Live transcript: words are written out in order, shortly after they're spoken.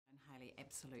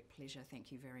absolute pleasure.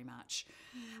 Thank you very much.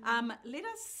 Let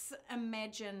us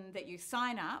imagine that you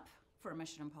sign up for a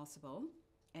Mission Impossible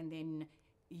and then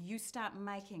you start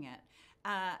making it.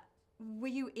 Were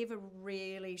you ever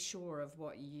really sure of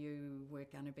what you were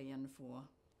going to be in for?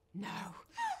 No,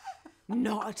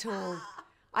 not at all.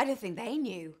 I don't think they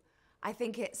knew. I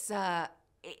think it's the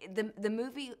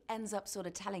movie ends up sort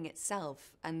of telling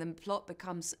itself, and the plot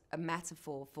becomes a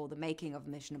metaphor for the making of a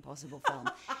Mission Impossible film.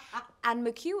 And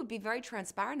McHugh would be very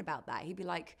transparent about that. He'd be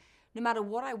like, no matter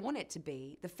what I want it to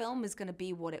be, the film is going to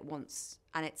be what it wants,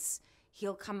 and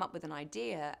he'll come up with an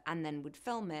idea and then would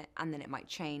film it, and then it might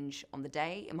change on the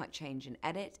day. It might change in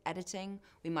editing.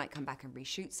 We might come back and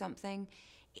reshoot something.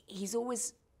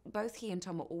 Both he and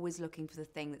Tom are always looking for the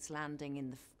thing that's landing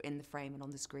in the frame and on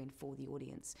the screen for the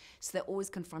audience. So they're always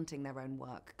confronting their own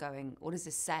work, going, what does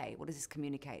this say? What does this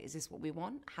communicate? Is this what we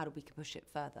want? How do we push it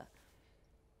further?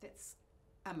 That's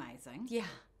amazing. Yeah.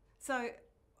 So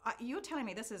you're telling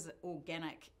me this is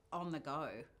organic, on the go?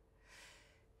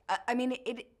 I mean,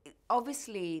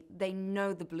 obviously, they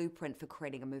know the blueprint for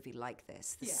creating a movie like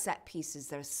this. The set pieces,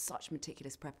 there's such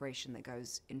meticulous preparation that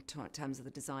goes in terms of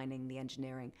the designing, the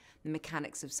engineering, the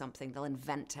mechanics of something. They'll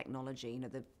invent technology. You know,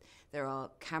 there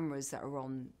are cameras that are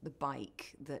on the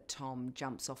bike that Tom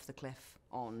jumps off the cliff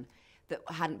on that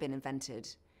hadn't been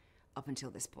invented up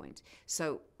until this point.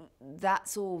 So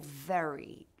that's all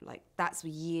that's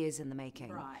years in the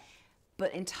making. Right.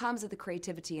 But in terms of the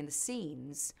creativity in the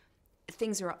scenes,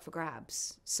 things are up for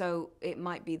grabs. So it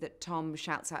might be that Tom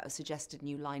shouts out a suggested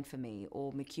new line for me,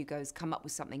 or McHugh goes, come up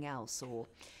with something else, or,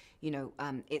 you know,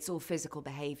 it's all physical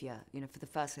behavior. You know, for the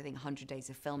first, I think, 100 days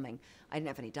of filming, I didn't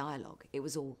have any dialogue. It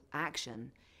was all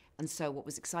action. And so what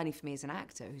was exciting for me as an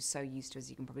actor, who's so used to, as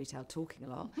you can probably tell, talking a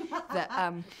lot,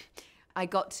 that I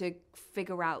got to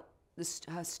figure out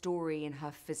her story and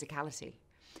her physicality.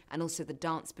 And also the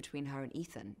dance between her and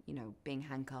Ethan, you know, being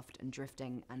handcuffed and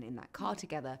drifting and in that car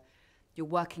together. You're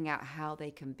working out how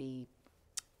they're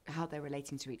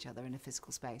relating to each other in a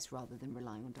physical space rather than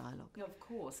relying on dialogue. Of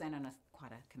course, and in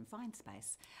quite a confined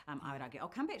space, I would argue. I'll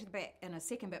come back to the back in a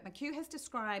second, but McHugh has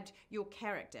described your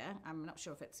character, I'm not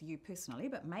sure if it's you personally,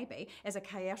 but maybe, as a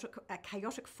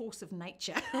chaotic force of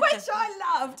nature, which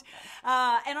I loved.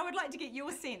 And I would like to get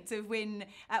your sense of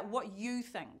what you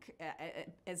think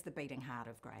is the beating heart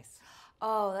of Grace.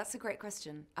 Oh, that's a great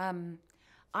question.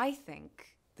 I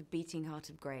think the beating heart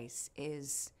of Grace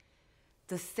is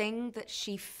the thing that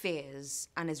she fears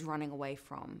and is running away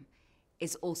from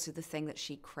is also the thing that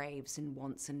she craves and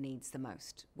wants and needs the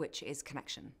most, which is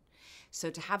connection. So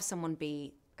to have someone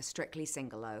be a strictly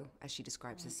singolo, as she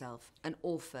describes herself, an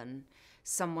orphan,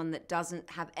 someone that doesn't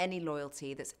have any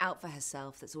loyalty, that's out for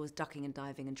herself, that's always ducking and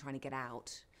diving and trying to get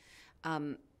out,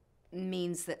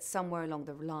 means that somewhere along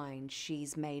the line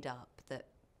she's made up that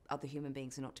other human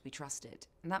beings are not to be trusted.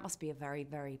 And that must be a very,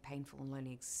 very painful and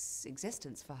lonely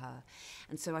existence for her.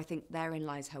 And so I think therein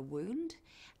lies her wound,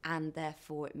 and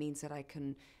therefore it means that I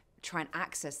can try and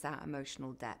access that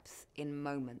emotional depth in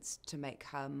moments to make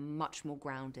her much more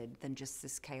grounded than just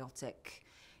this chaotic,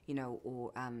 you know,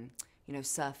 or, you know,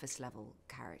 surface level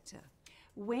character.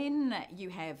 When you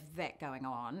have that going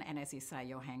on, and as you say,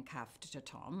 you're handcuffed to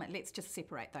Tom, let's just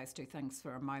separate those two things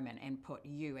for a moment and put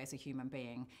you as a human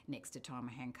being next to Tom,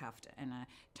 handcuffed in a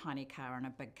tiny car and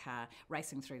a big car,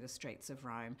 racing through the streets of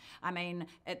Rome. I mean,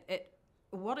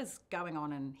 what is going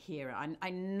on in here? I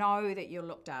know that you're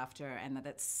looked after and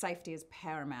that safety is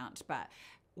paramount, but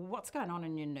what's going on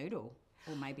in your noodle,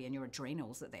 or maybe in your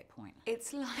adrenals at that point?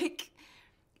 It's like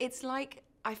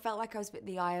I felt like I was at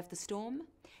the eye of the storm.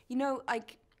 You know,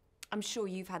 I'm sure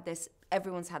you've had this,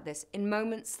 everyone's had this, in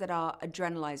moments that are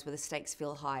adrenalized where the stakes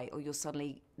feel high, or you're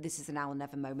suddenly, this is a now or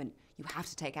never moment, you have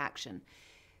to take action.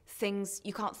 Things,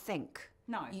 you can't think.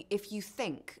 No. If you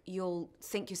think, you'll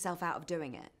think yourself out of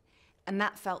doing it. And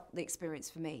that felt the experience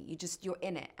for me. You're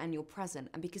in it and you're present.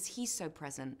 And because he's so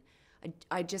present,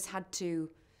 I just had to,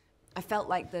 I felt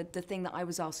like the thing that I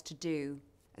was asked to do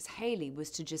as Hayley was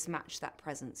to just match that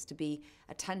presence, to be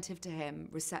attentive to him,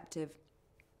 receptive,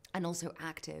 and also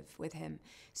active with him.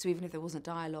 So even if there wasn't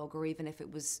dialogue, or even if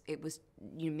it was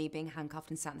you know, me being handcuffed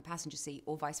and sat in the passenger seat,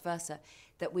 or vice versa,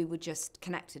 that we were just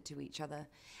connected to each other.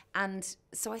 And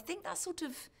so I think that sort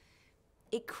of,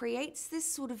 it creates this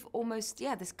sort of almost,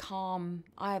 this calm,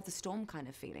 eye of the storm kind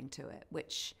of feeling to it,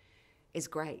 which is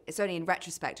great. It's only in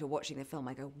retrospect or watching the film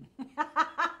I go,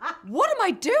 what am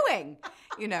I doing?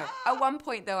 You know, at one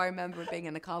point though, I remember being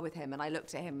in the car with him and I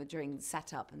looked at him during the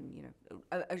setup and, you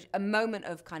know, a moment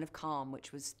of kind of calm,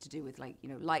 which was to do with like, you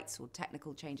know, lights or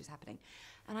technical changes happening.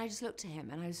 And I just looked at him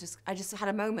and I just had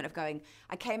a moment of going,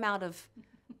 I came out of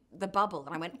the bubble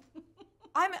and I went,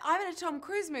 I'm in a Tom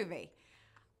Cruise movie.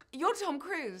 You're Tom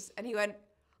Cruise. And he went,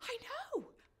 I know,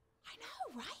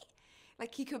 right?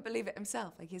 Like, he couldn't believe it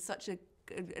himself. Like, he's such an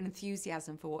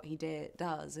enthusiasm for what he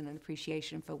does and an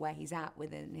appreciation for where he's at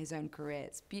within his own career.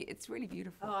 It's really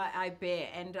beautiful. Oh, I bet.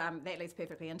 And that leads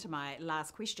perfectly into my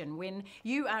last question. When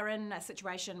you are in a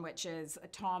situation which is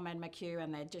Tom and McHugh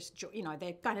and they're just,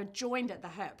 they're kind of joined at the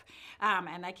hip,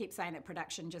 and they keep saying that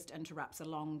production just interrupts a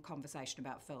long conversation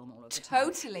about film all of the time.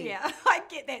 Totally. Yeah, I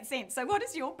get that sense. So what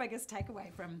is your biggest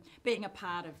takeaway from being a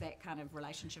part of that kind of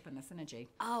relationship and the synergy?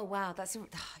 Oh, wow.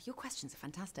 Your questions are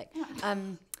fantastic.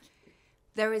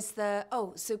 There is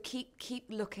so keep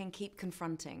looking, keep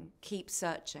confronting, keep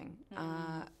searching.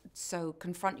 So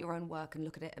confront your own work and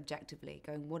look at it objectively,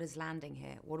 going, what is landing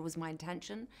here? What was my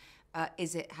intention?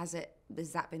 Has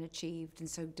that been achieved? And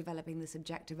so developing this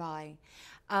objective eye.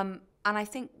 And I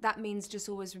think that means just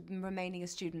always remaining a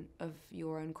student of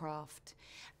your own craft.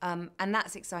 And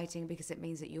that's exciting because it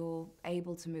means that you're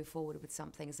able to move forward with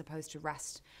something as opposed to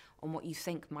rest on what you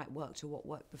think might work to what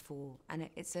worked before. And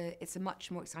it's a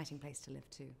much more exciting place to live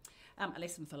too. A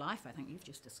lesson for life, I think you've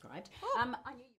just described. Oh. I knew